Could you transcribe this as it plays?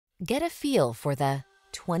Get a feel for the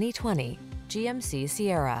 2020 GMC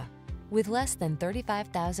Sierra. With less than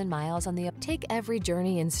 35,000 miles on the up, take every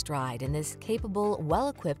journey in stride in this capable,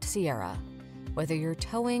 well-equipped Sierra. Whether you're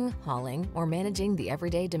towing, hauling, or managing the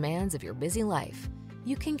everyday demands of your busy life,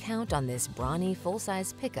 you can count on this brawny,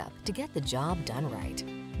 full-size pickup to get the job done right.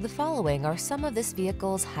 The following are some of this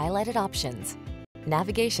vehicle's highlighted options: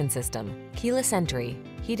 navigation system, keyless entry,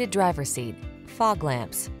 heated driver's seat, fog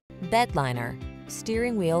lamps, bed liner,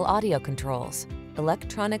 steering wheel audio controls,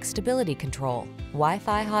 electronic stability control,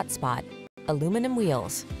 Wi-Fi hotspot, aluminum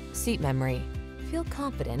wheels, seat memory. Feel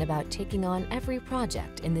confident about taking on every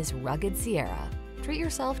project in this rugged Sierra. Treat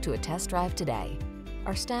yourself to a test drive today.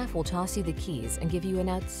 Our staff will toss you the keys and give you an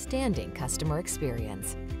outstanding customer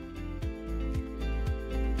experience.